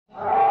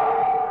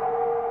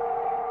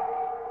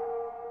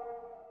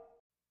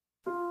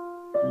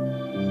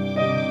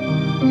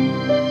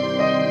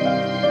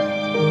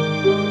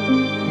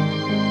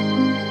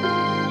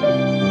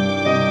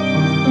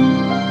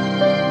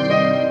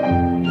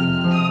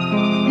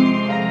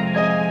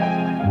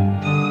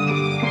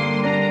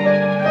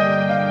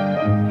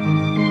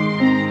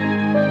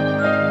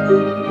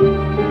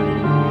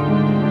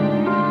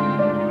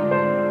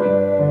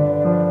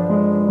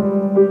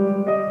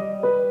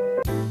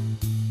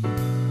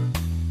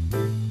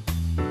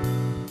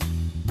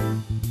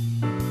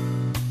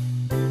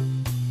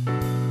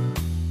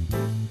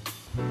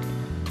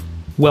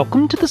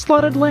Welcome to The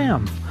Slaughtered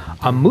Lamb,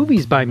 a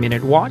movies by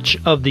minute watch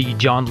of the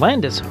John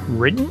Landis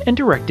written and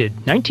directed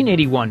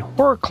 1981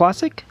 horror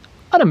classic,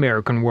 An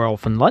American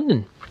Werewolf in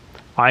London.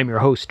 I'm your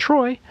host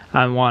Troy.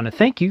 I want to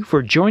thank you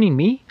for joining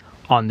me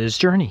on this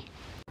journey.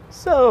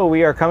 So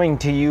we are coming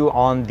to you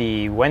on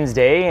the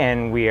Wednesday,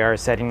 and we are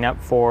setting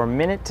up for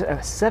minute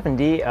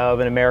 70 of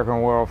An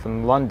American Werewolf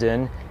in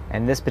London.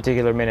 And this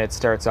particular minute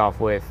starts off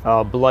with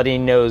a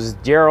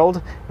bloody-nosed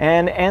Gerald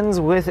and ends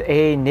with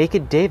a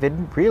naked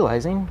David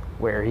realizing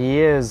where he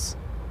is.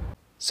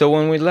 So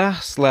when we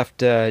last left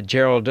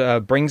Gerald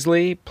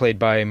Bringsley, played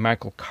by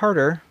Michael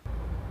Carter,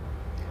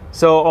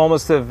 so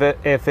almost if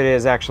it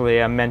is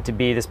actually meant to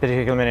be, this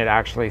particular minute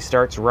actually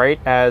starts right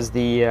as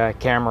the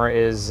camera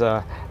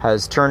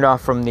has turned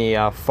off from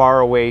the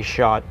faraway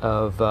shot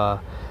of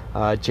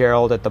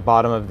Gerald at the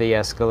bottom of the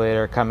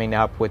escalator coming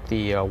up with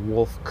the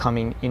wolf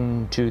coming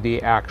into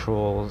the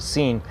actual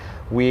scene.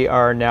 We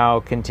are now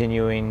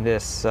continuing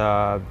this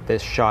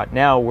this shot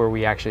now where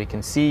we actually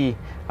can see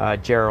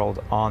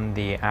Gerald on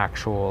the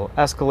actual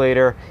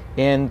escalator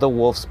in the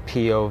wolf's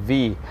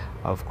POV.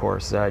 Of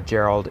course,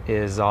 Gerald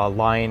is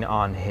lying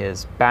on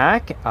his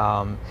back.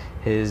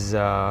 He's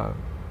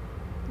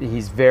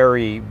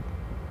very,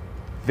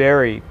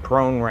 very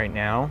prone right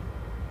now.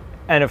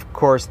 And of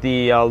course,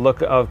 the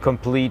look of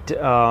complete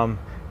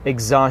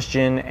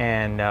exhaustion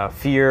and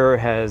fear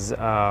has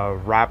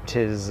wrapped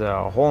his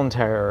whole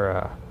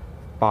entire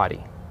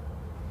body.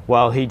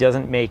 While he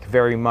doesn't make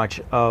very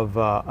much of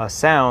a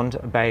sound,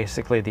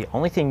 basically the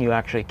only thing you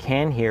actually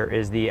can hear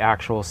is the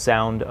actual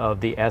sound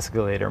of the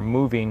escalator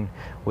moving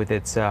with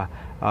its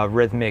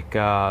rhythmic,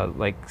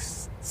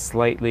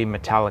 slightly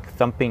metallic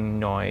thumping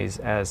noise,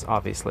 as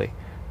obviously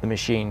the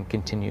machine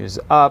continues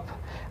up.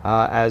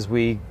 As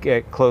we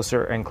get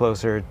closer and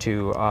closer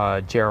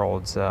to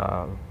Gerald's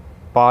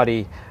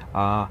body,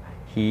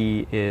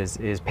 he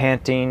is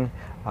panting.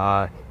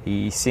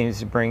 He seems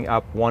to bring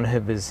up one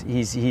of his.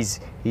 He's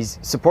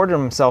supported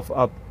himself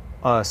up,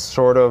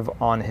 sort of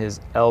on his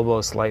elbow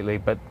slightly,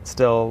 but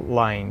still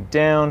lying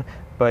down.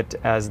 But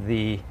as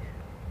the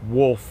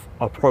wolf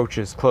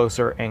approaches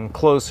closer and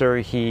closer,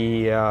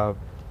 he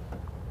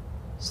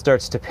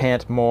starts to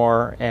pant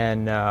more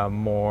and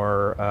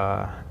more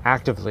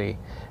actively,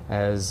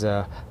 as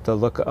the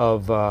look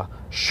of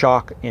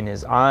shock in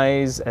his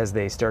eyes as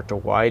they start to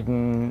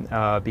widen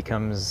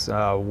becomes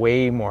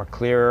way more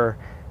clearer,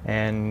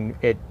 and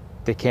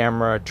the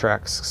camera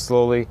tracks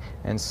slowly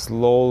and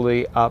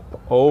slowly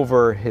up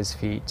over his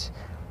feet,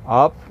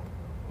 up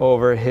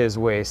over his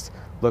waist,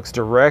 looks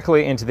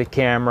directly into the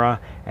camera,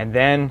 and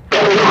then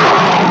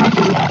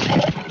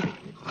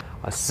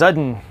a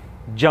sudden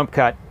jump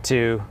cut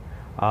to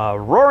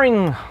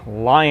roaring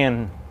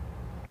lion.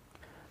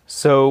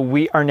 So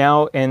we are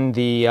now in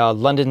the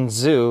London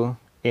Zoo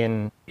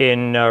in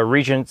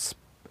Regent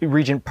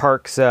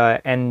Park's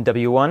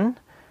NW1,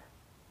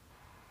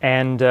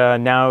 and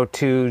now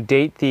to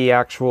date, the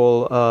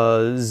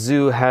actual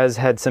zoo has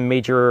had some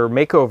major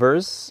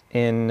makeovers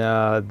in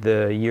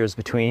the years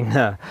between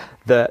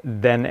the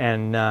then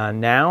and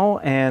now,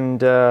 and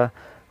though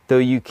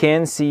you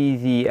can see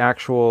the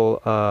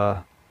actual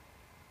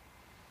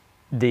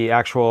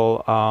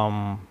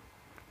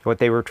what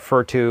they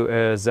refer to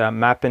as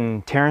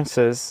Mappin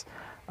terraces,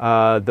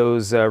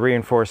 those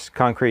reinforced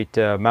concrete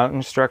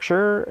mountain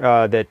structure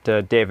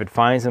that David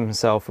finds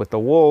himself with the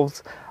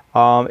wolves.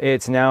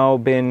 It's now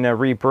been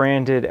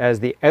rebranded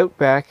as the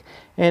Outback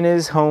and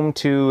is home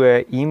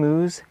to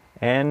emus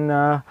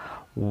and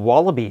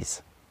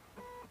wallabies.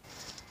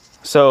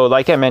 So,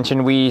 like I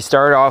mentioned, we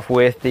start off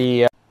with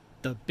the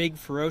big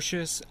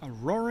ferocious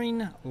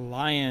roaring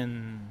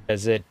lion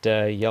as it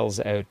yells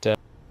out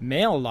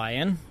male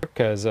lion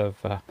because of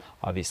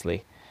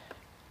obviously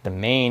the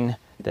mane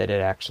that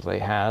it actually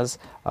has.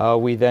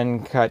 We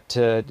then cut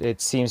to, it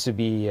seems to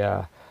be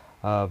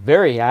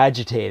very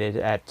agitated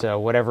at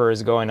whatever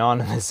is going on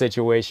in this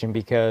situation,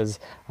 because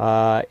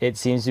it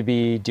seems to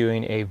be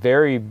doing a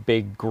very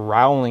big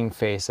growling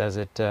face as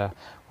it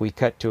we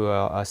cut to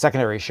a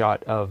secondary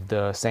shot of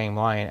the same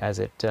lion as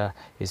it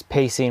is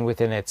pacing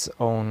within its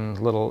own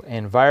little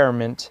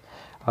environment.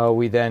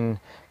 We then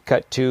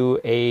cut to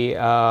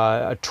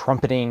a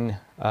trumpeting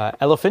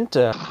elephant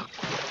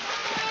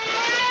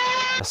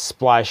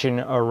splashing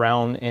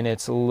around in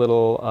its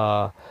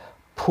little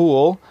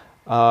pool.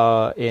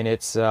 In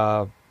its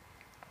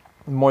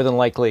more than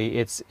likely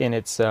it's in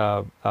its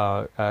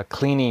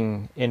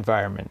cleaning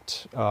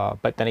environment,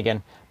 but then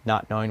again,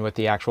 not knowing what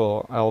the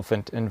actual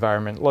elephant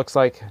environment looks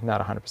like,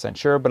 not 100%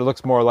 sure, but it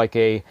looks more like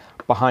a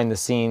behind the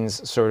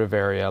scenes sort of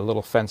area, a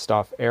little fenced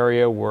off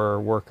area where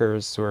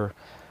workers or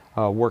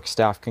work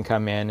staff can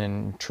come in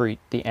and treat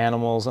the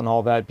animals and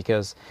all that,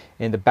 because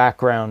in the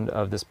background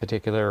of this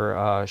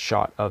particular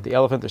shot of the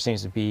elephant, there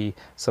seems to be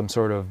some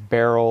sort of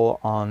barrel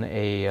on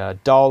a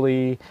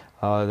dolly.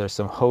 There's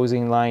some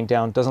hosing lying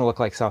down. Doesn't look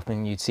like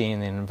something you'd see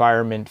in the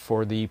environment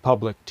for the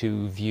public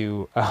to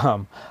view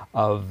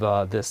of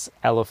this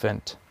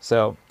elephant.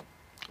 So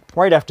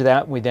right after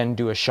that, we then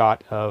do a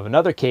shot of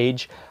another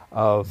cage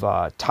of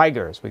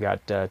tigers. We got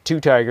two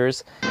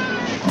tigers.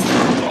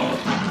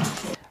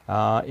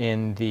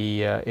 in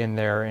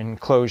their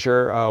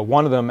enclosure.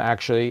 One of them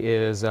actually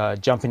is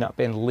jumping up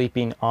and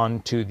leaping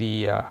onto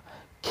the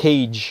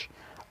cage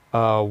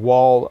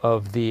wall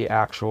of the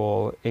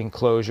actual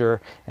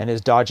enclosure and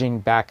is dodging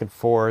back and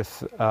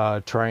forth,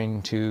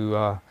 trying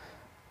to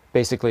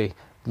basically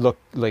look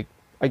like,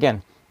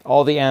 again,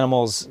 all the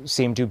animals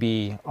seem to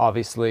be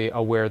obviously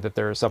aware that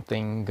there's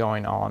something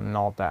going on and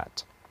all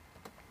that.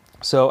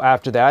 So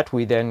after that,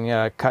 we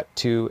then cut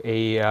to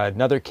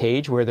another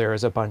cage where there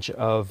is a bunch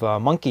of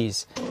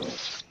monkeys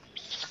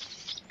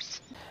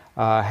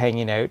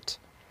hanging out.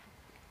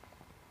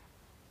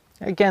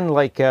 Again,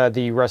 like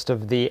the rest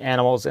of the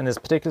animals in this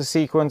particular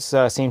sequence,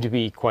 seem to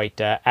be quite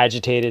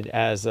agitated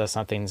as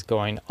something's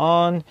going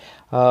on.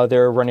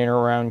 They're running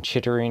around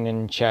chittering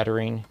and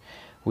chattering.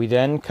 We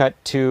then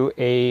cut to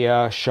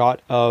a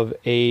shot of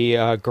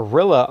a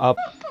gorilla up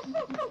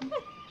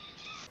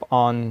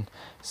on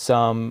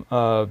some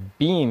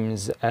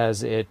beams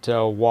as it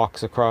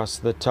walks across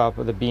the top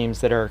of the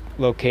beams that are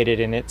located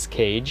in its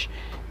cage,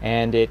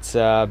 and it's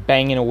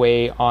banging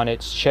away on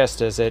its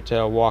chest as it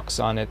walks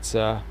on its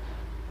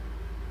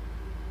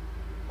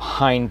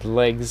hind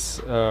legs,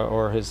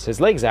 or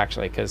his legs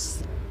actually,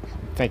 because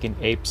I'm thinking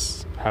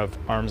apes have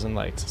arms and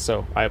legs,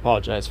 so I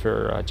apologize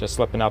for just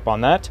slipping up on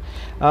that.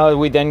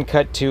 We then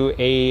cut to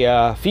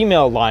a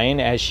female lion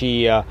as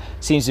she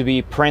seems to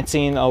be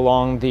prancing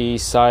along the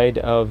side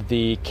of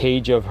the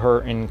cage of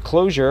her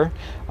enclosure,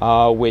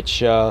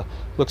 which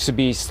looks to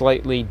be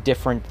slightly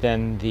different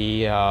than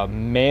the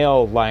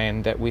male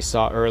lion that we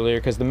saw earlier,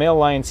 because the male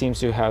lion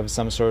seems to have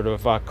some sort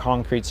of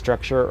concrete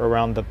structure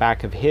around the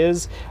back of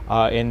his.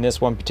 In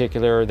this one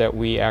particular that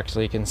we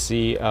actually can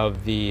see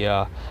of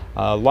the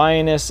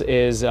lioness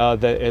is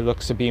that it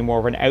looks to be more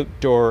of an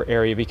outdoor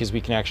area, because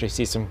we can actually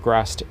see some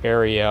grassed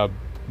area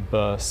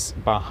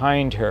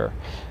behind her.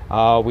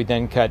 We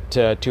then cut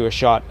to a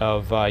shot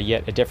of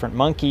yet a different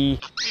monkey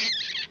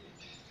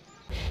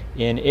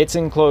in its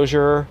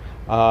enclosure.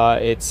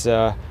 Its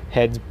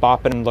head's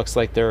bopping, looks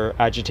like they're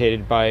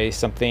agitated by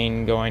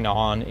something going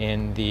on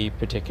in the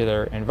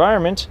particular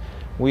environment.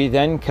 We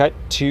then cut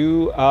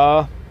to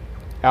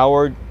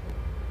our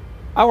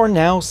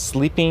now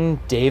sleeping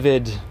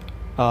David,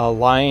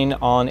 lying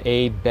on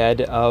a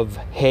bed of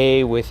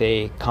hay with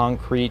a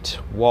concrete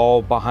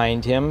wall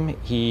behind him.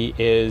 He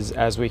is,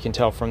 as we can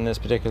tell from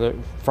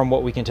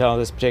what we can tell in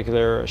this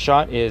particular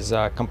shot, is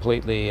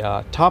completely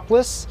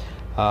topless.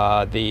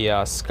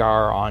 The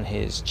scar on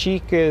his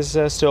cheek is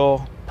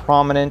still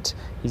prominent.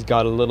 He's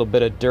got a little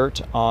bit of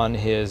dirt on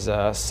his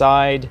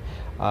side.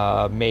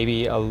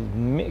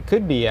 It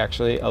could be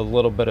actually a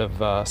little bit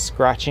of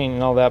scratching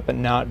and all that, but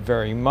not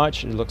very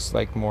much. It looks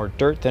like more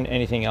dirt than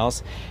anything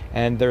else.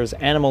 And there's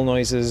animal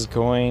noises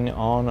going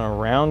on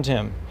around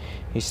him.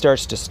 He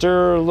starts to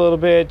stir a little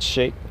bit,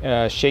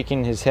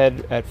 shaking his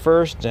head at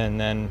first, and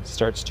then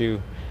starts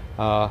to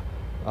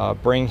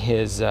bring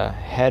his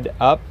head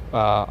up,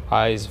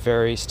 eyes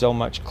very still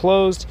much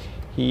closed.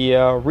 He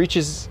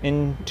reaches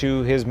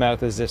into his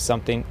mouth as if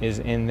something is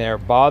in there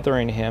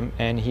bothering him,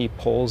 and he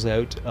pulls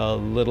out a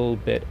little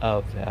bit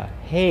of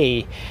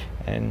hay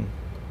and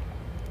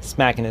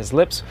smacking his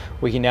lips.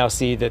 We can now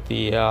see that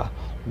the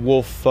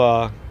wolf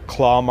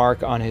claw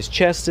mark on his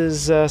chest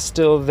is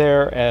still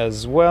there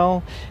as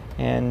well,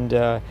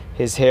 and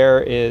his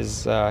hair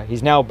is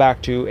he's now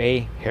back to a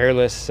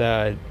hairless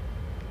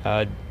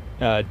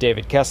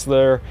David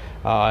Kessler.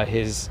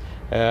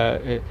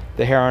 The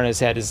hair on his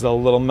head is a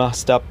little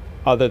messed up.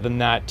 Other than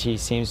that, he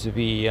seems to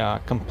be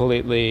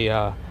completely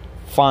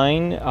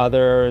fine.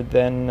 Other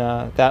than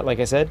that, like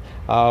I said,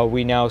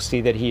 we now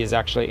see that he is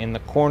actually in the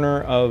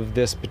corner of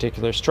this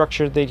particular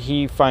structure that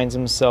he finds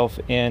himself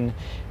in.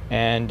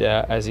 And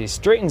as he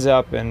straightens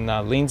up and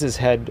leans his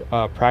head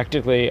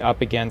practically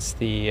up against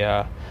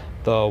the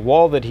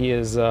wall that he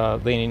is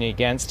leaning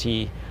against,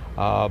 he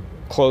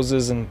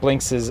closes and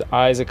blinks his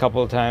eyes a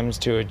couple of times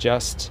to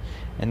adjust,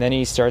 and then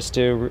he starts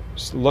to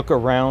look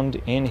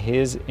around in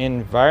his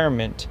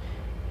environment.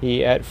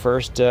 He at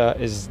first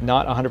is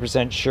not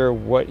 100% sure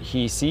what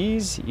he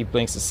sees. He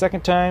blinks a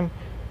second time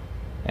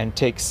and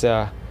takes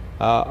a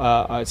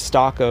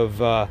stock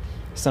of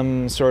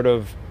some sort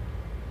of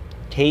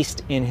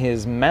taste in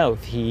his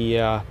mouth. He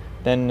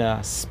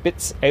then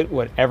spits out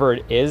whatever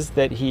it is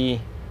that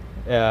he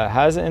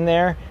has in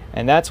there,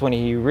 and that's when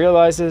he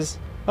realizes,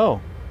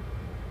 oh,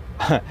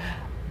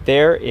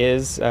 there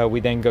is, we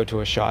then go to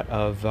a shot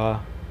of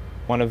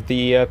one of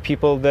the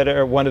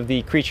one of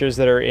the creatures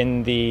that are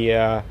in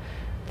the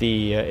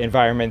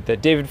environment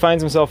that David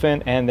finds himself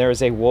in, and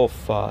there's a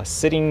wolf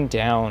sitting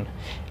down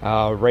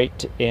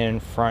right in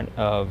front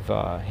of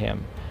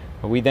him.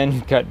 We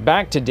then cut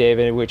back to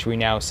David, which we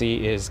now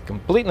see is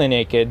completely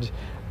naked.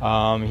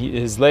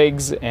 His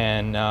legs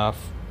and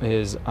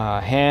his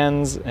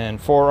hands and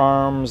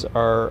forearms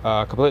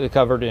are completely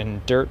covered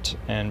in dirt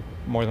and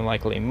more than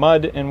likely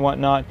mud and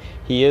whatnot.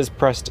 He is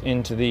pressed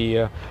into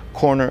the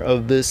corner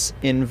of this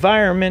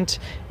environment,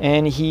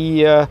 and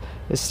he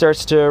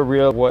starts to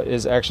realize what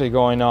is actually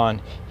going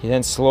on. He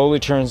then slowly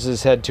turns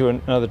his head to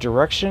another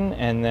direction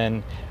and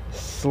then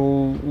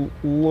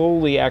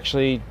slowly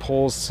actually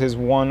pulls his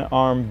one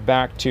arm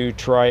back to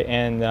try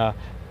and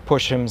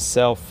push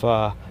himself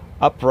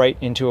upright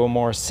into a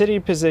more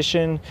sitting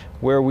position,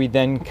 where we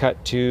then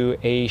cut to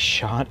a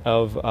shot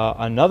of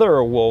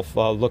another wolf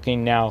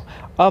looking now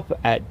up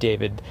at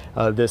David.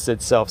 This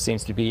itself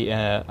seems to be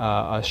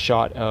a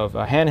shot of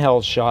a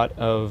handheld shot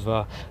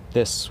of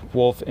this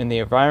wolf in the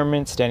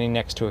environment standing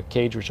next to a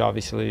cage, which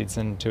obviously leads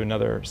into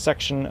another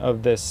section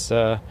of this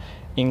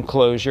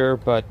enclosure.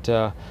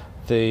 But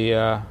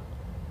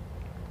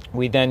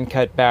we then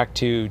cut back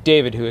to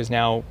David, who is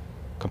now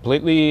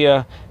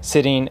completely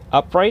sitting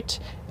upright,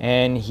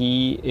 and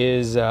he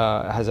is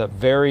has a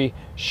very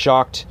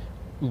shocked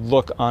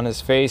look on his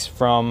face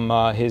from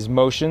his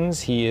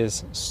motions. He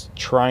is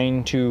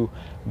trying to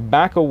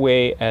back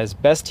away as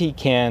best he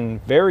can,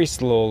 very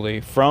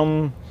slowly,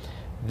 from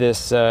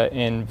this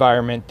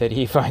environment that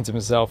he finds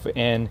himself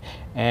in,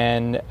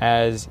 and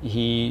as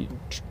he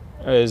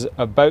is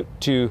about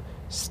to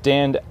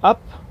stand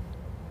up,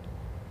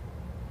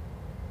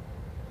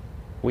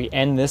 we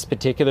end this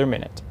particular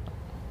minute.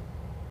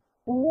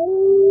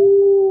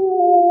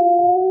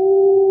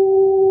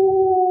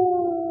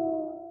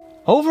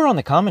 Over on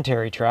the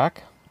commentary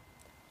track,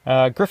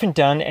 Griffin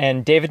Dunne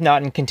and David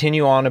Naughton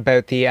continue on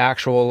about the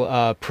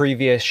actual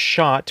previous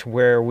shot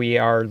where we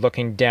are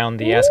looking down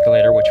the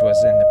escalator, which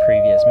was in the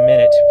previous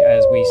minute.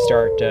 As we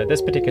start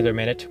this particular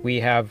minute,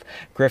 we have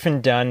Griffin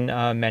Dunne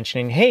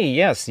mentioning, hey,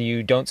 yes,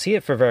 you don't see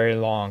it for very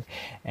long.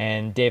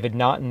 And David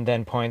Naughton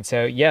then points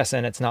out, yes,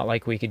 and it's not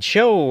like we could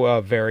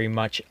show very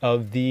much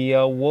of the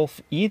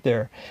wolf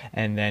either.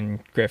 And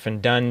then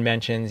Griffin Dunne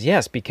mentions,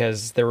 yes,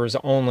 because there was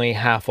only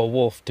half a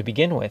wolf to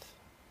begin with.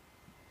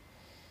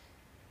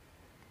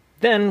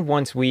 Then,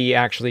 once we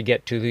actually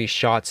get to the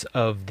shots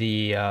of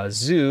the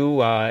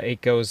zoo, it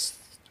goes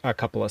a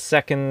couple of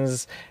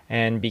seconds,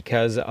 and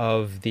because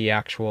of the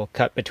actual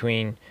cut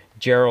between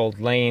Gerald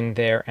laying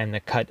there and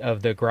the cut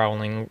of the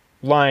growling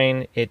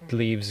lion, it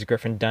leaves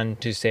Griffin Dunne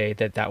to say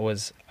that that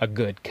was a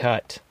good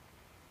cut.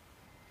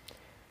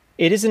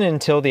 It isn't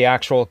until the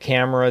actual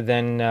camera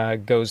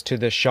then goes to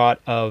the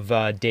shot of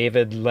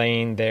David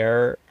laying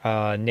there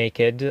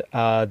naked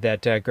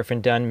that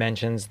Griffin Dunne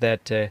mentions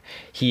that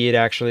he had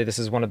actually, this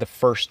is one of the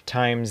first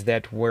times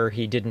that where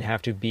he didn't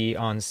have to be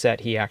on set,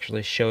 he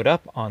actually showed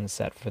up on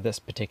set for this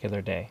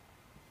particular day.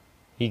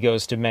 He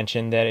goes to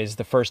mention that is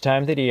the first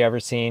time that he ever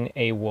seen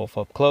a wolf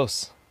up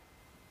close,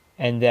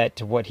 and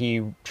that what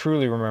he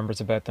truly remembers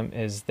about them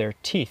is their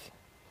teeth.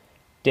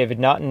 David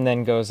Naughton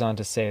then goes on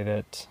to say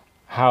that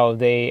how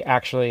they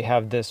actually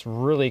have this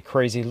really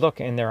crazy look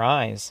in their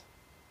eyes,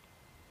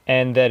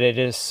 and that it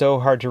is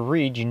so hard to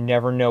read, you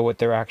never know what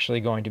they're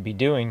actually going to be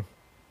doing.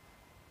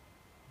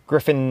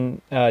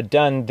 Griffin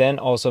Dunne then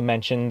also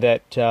mentioned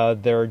that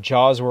their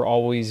jaws were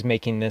always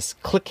making this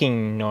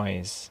clicking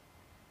noise,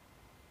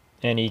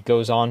 and he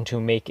goes on to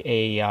make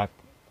a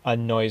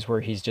noise where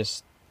he's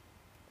just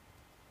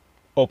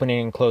opening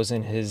and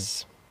closing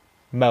his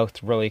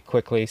mouth really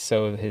quickly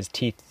so his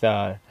teeth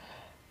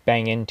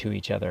bang into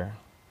each other.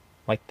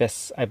 Like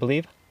this, I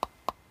believe.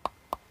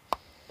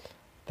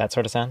 That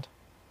sort of sound.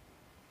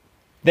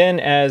 Then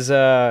as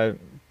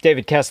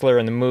David Kessler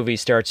in the movie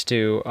starts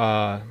to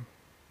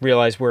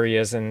realize where he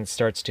is and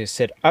starts to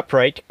sit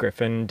upright,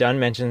 Griffin Dunne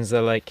mentions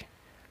that, like,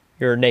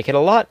 you're naked a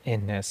lot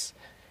in this.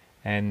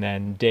 And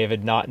then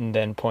David Naughton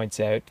then points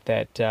out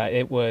that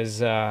it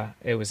was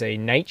a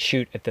night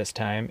shoot at this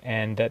time,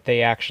 and that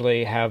they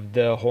actually have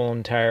the whole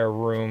entire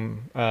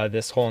room,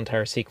 this whole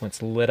entire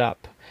sequence lit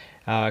up.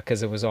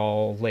 Because it was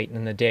all late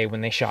in the day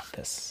when they shot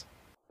this.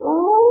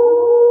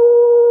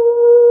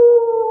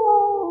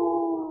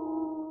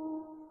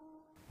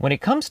 When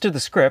it comes to the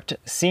script,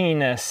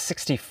 scene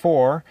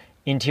 64,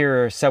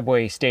 interior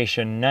subway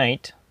station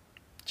night,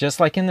 just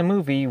like in the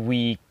movie,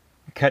 we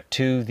cut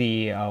to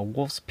the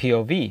wolf's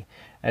POV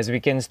as it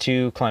begins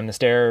to climb the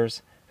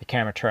stairs. The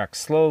camera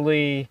tracks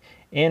slowly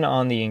in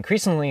on the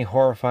increasingly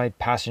horrified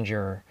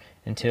passenger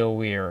until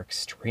we are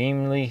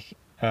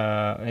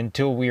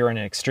in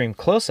an extreme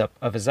close-up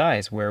of his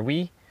eyes, where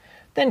we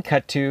then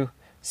cut to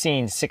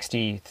scene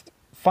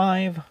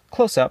 65,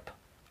 close-up,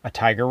 a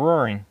tiger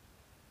roaring,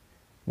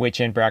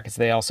 which in brackets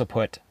they also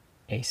put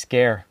a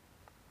scare.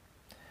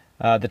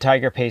 The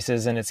tiger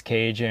paces in its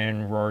cage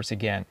and roars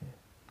again.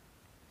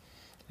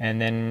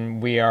 And then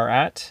we are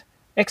at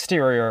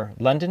exterior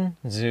London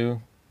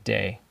Zoo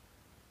day.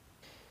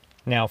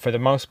 Now, for the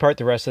most part,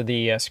 the rest of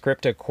the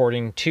script,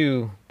 according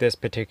to this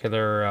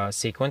particular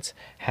sequence,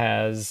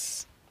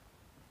 has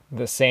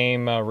the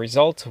same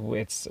result.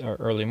 It's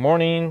early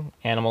morning,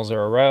 animals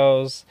are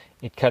aroused,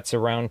 it cuts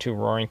around to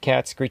roaring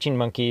cats, screeching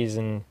monkeys,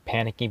 and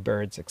panicky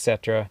birds,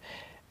 etc.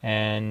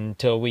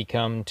 Until we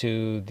come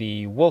to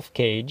the wolf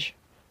cage,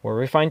 where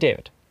we find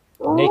David,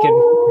 naked,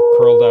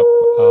 curled up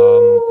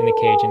in the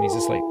cage, and he's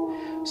asleep.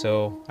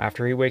 So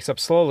after he wakes up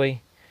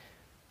slowly,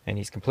 and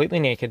he's completely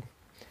naked,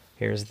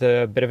 here's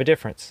the bit of a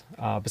difference.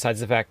 Besides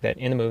the fact that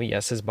in the movie,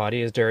 yes, his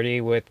body is dirty,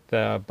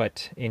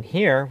 but in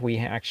here, we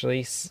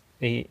actually...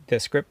 The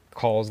script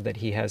calls that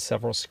he has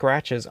several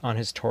scratches on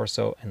his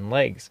torso and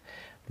legs.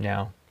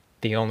 Now,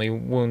 the only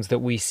wounds that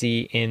we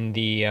see in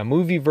the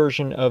movie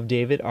version of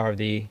David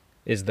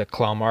is the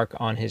claw mark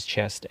on his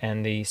chest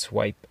and the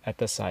swipe at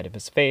the side of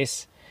his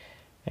face.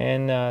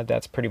 And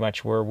that's pretty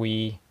much where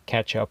we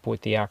catch up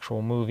with the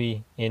actual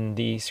movie in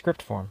the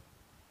script form.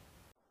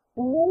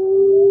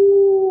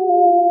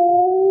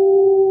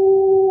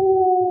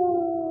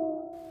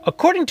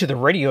 According to the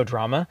radio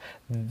drama,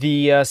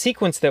 the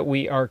sequence that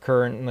we are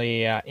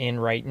currently in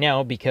right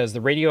now, because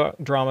the radio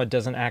drama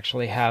doesn't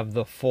actually have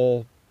the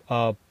full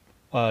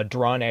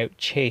drawn-out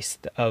chase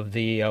of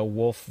the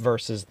wolf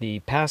versus the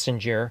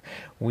passenger,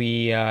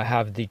 we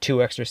have the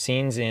 2 extra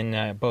scenes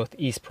in both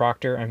East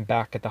Proctor and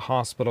back at the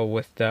hospital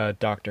with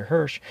Dr.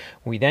 Hirsch.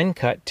 We then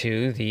cut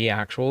to the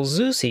actual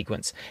zoo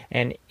sequence,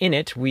 and in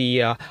it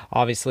we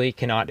obviously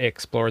cannot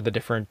explore the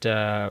different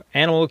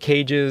animal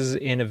cages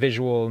in a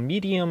visual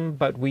medium,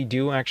 but we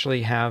do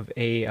actually have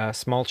a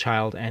small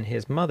child and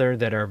his mother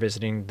that are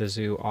visiting the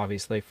zoo,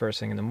 obviously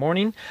first thing in the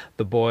morning.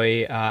 The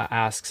boy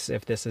asks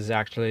if this is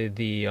actually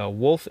the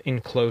wolf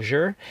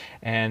enclosure,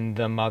 and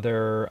the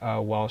mother,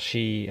 while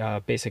she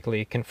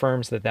basically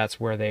confirms that that's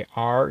where they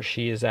are,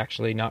 she is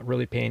actually not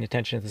really paying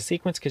attention to the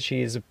sequence because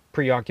she is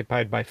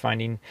preoccupied by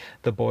finding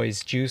the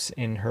boy's juice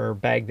in her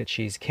bag that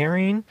she's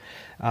carrying.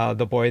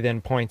 The boy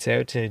then points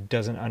out he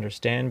doesn't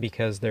understand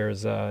because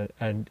there's a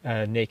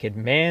naked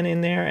man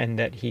in there, and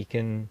that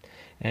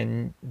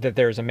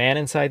there's a man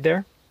inside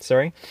there.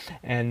 Sorry.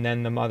 And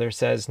then the mother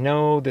says,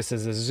 no, this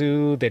is a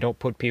zoo. They don't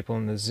put people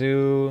in the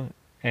zoo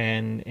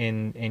and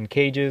in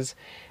cages.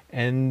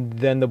 And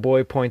then the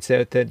boy points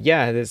out that,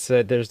 yeah,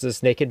 there's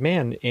this naked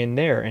man in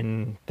there,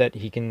 and that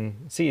he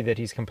can see that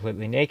he's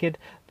completely naked.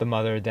 The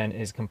mother then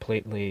is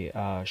completely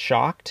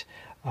shocked,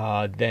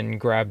 then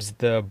grabs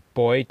the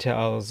boy,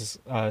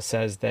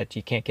 says that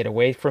you can't get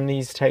away from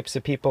these types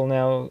of people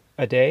now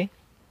a day,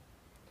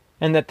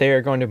 and that they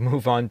are going to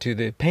move on to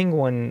the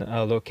penguin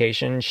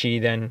location. She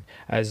then,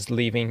 as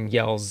leaving,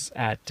 yells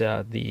at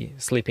the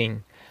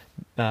sleeping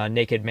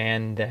naked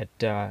man that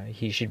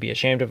he should be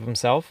ashamed of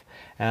himself.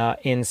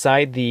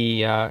 Inside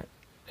the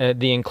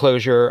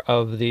enclosure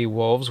of the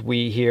wolves,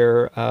 we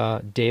hear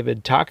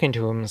David talking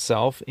to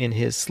himself in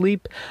his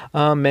sleep,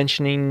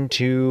 mentioning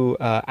to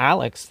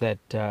Alex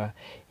that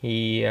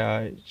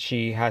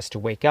she has to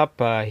wake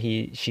up.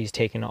 She's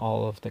taken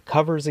all of the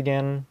covers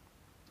again.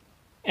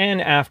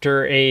 And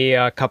after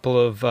a couple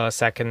of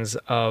seconds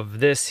of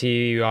this,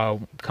 he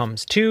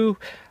comes to,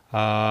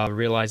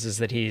 realizes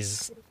that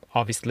he's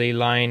obviously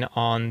lying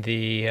on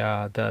the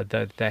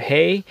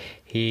hay.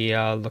 He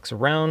looks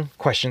around,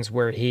 questions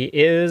where he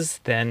is.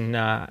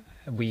 Then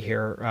we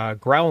hear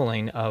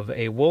growling of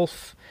a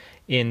wolf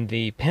in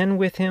the pen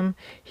with him.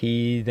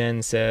 He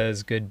then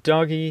says, "Good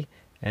doggy,"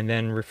 and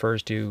then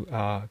refers to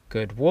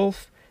good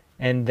wolf.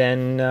 And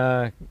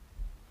then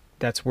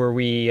that's where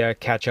we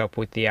catch up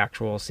with the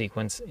actual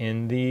sequence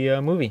in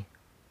the movie.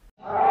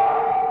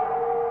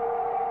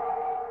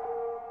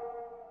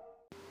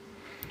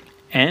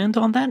 And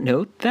on that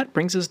note, that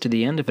brings us to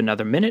the end of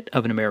another minute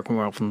of An American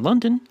Werewolf in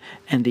London,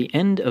 and the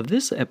end of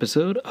this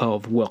episode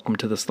of Welcome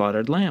to the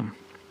Slaughtered Lamb.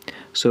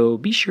 So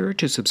be sure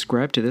to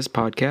subscribe to this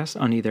podcast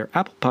on either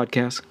Apple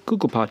Podcasts,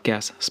 Google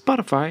Podcasts,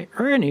 Spotify,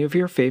 or any of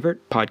your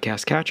favorite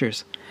podcast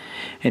catchers.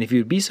 And if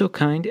you'd be so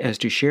kind as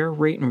to share,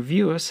 rate, and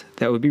review us,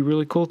 that would be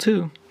really cool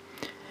too.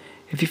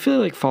 If you feel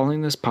like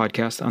following this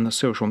podcast on the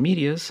social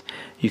medias,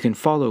 you can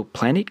follow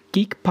Planet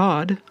Geek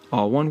Pod,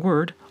 all one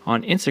word,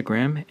 on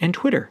Instagram and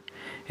Twitter.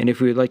 And if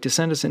you would like to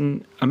send us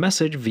a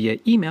message via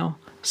email,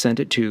 send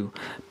it to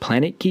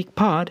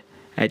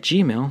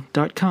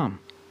planetgeekpod@gmail.com.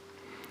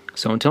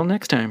 So until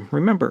next time,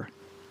 remember,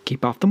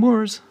 keep off the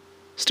moors,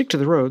 stick to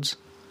the roads,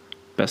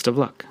 best of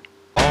luck.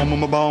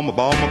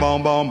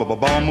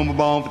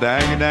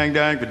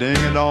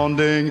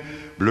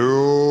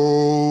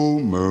 Blue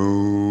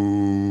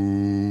moon.